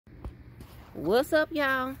What's up,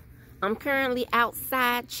 y'all? I'm currently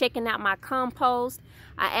outside checking out my compost.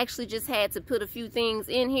 I actually just had to put a few things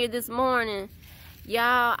in here this morning.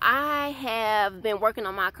 Y'all, I have been working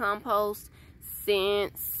on my compost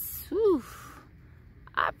since,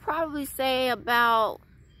 I'd probably say about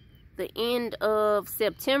the end of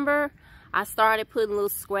September. I started putting little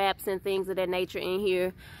scraps and things of that nature in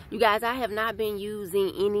here. You guys, I have not been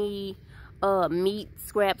using any meat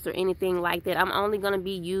scraps or anything like that. I'm only going to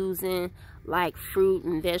be using like fruit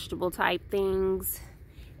and vegetable type things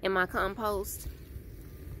in my compost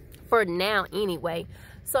for now anyway.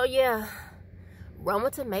 So yeah, Roma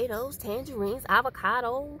tomatoes, tangerines,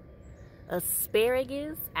 avocado,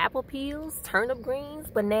 asparagus, apple peels, turnip greens,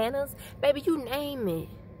 bananas, baby, you name it.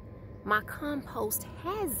 My compost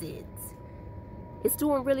has it. It's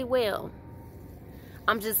doing really well.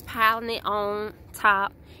 I'm just piling it on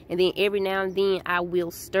top, and then every now and then I will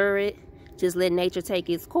stir it. Just let nature take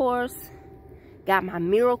its course. Got my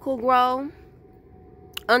Miracle Grow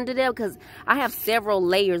under there because I have several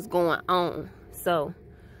layers going on. So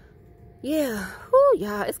yeah,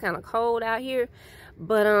 y'all, it's kind of cold out here,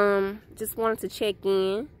 but just wanted to check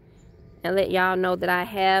in and let y'all know that I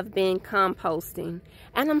have been composting,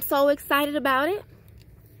 and I'm so excited about it.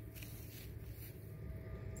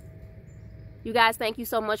 You guys, thank you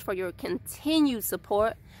so much for your continued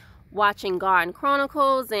support, watching Garden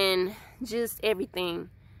Chronicles and just everything.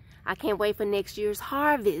 I can't wait for next year's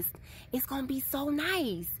harvest. It's gonna be so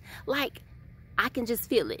nice. Like, I can just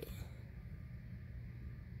feel it.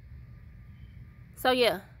 So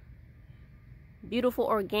yeah, beautiful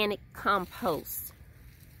organic compost.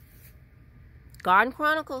 Garden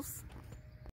Chronicles.